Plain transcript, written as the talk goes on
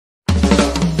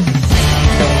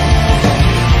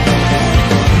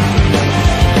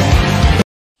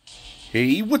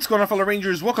Hey, what's going on, fellow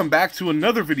Rangers? Welcome back to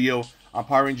another video on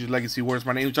Power Rangers Legacy Wars.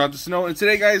 My name is Jonathan Snow, and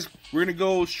today, guys, we're going to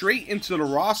go straight into the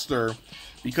roster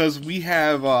because we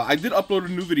have, I did upload a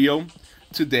new video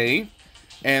today,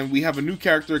 and we have a new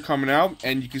character coming out,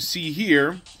 and you can see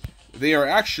here, they are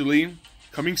actually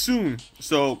coming soon.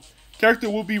 So, character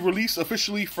will be released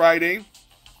officially Friday,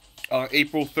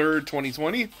 April 3rd,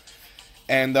 2020,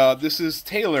 and this is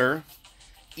Taylor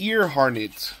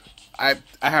Earharnett. I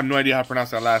have no idea how to pronounce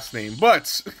that last name,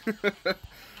 but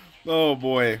oh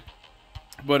boy.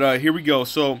 But here we go.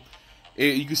 So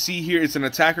you can see here it's an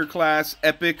attacker class,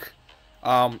 epic.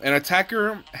 An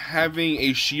attacker having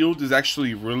a shield is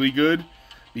actually really good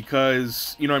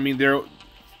because, you know what I mean, that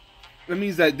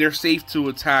means that they're safe to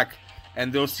attack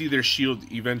and they'll see their shield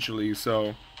eventually.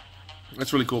 So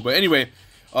that's really cool. But anyway,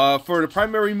 for the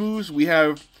primary moves, we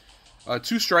have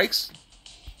 2 strikes.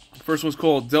 The first one's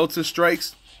called Delta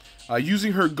Strikes.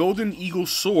 Using her Golden Eagle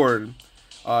sword,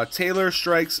 Taylor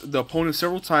strikes the opponent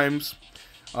several times,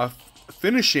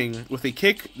 finishing with a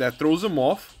kick that throws them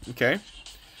off. Okay.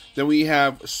 Then we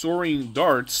have Soaring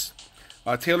Darts.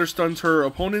 Taylor stuns her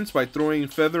opponents by throwing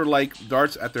feather-like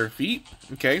darts at their feet.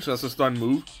 Okay, so that's a stun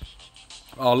move.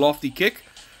 Lofty Kick.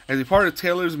 As a part of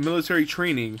Taylor's military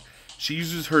training, she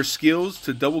uses her skills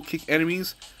to double kick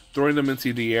enemies, throwing them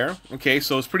into the air. Okay,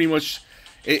 so it's pretty much,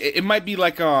 it might be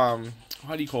like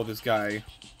how do you call this guy?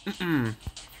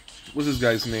 What's this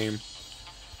guy's name?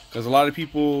 Because a lot of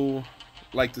people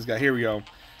like this guy. Here we go.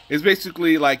 It's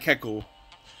basically like Heckle.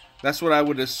 That's what I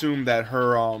would assume that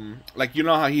her, like, you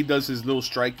know how he does his little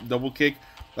strike double kick?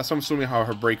 That's what I'm assuming how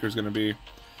her breaker is going to be.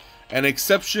 An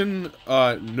exception,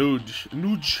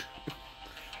 Nuge.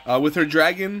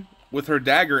 With her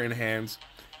dagger in hands,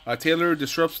 Taylor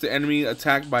disrupts the enemy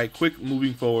attack by quick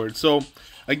moving forward. So,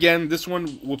 again, this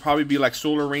one will probably be like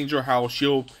Solar Ranger, how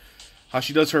she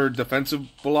does her defensive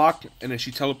block and then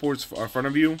she teleports in front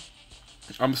of you.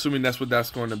 I'm assuming that's what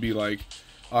that's going to be like.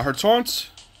 Her taunts,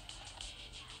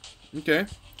 okay,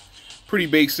 pretty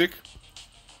basic.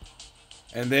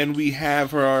 And then we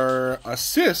have her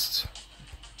assist.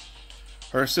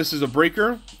 Her assist is a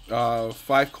breaker, 5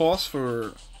 costs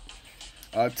for.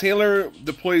 Taylor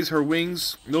deploys her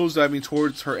wings, nose diving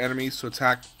towards her enemies to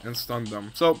attack and stun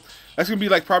them. So that's gonna be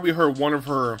like probably one of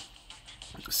her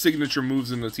signature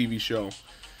moves in the TV show.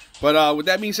 But with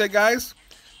that being said, guys,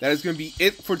 that is gonna be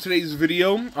it for today's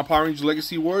video on Power Rangers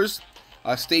Legacy Wars.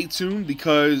 Stay tuned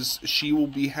because she will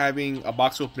be having a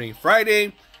box opening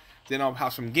Friday. Then I'll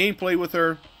have some gameplay with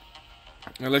her.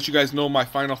 And I'll let you guys know my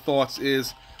final thoughts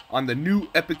is on the new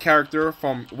epic character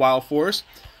from Wild Force.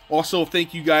 Also,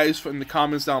 thank you guys in the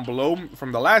comments down below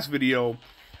from the last video.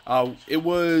 It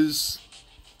was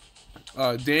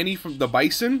Danny from the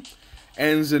Bison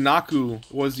and Zanaku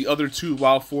was the other 2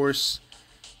 Wild Force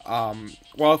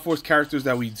characters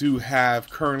that we do have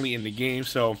currently in the game.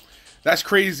 So that's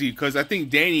crazy because I think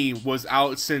Danny was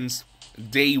out since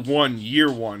day 1, year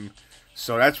 1.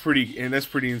 So that's pretty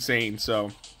insane.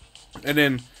 So, and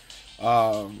then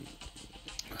oh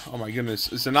my goodness,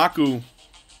 Zanaku.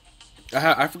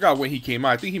 I forgot when he came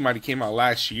out. I think he might have came out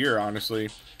last year, honestly.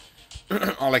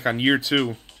 Like on year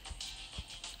 2.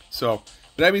 So,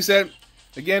 with that being said,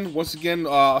 once again,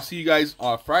 I'll see you guys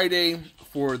on Friday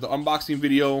for the unboxing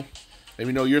video. Let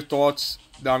me know your thoughts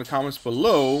down in the comments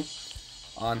below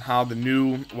on how the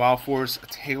new Wild Force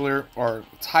Tyler.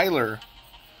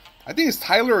 I think it's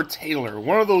Tyler or Taylor.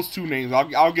 One of those 2 names.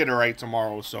 I'll get it right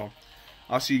tomorrow. So,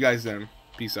 I'll see you guys then.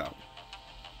 Peace out.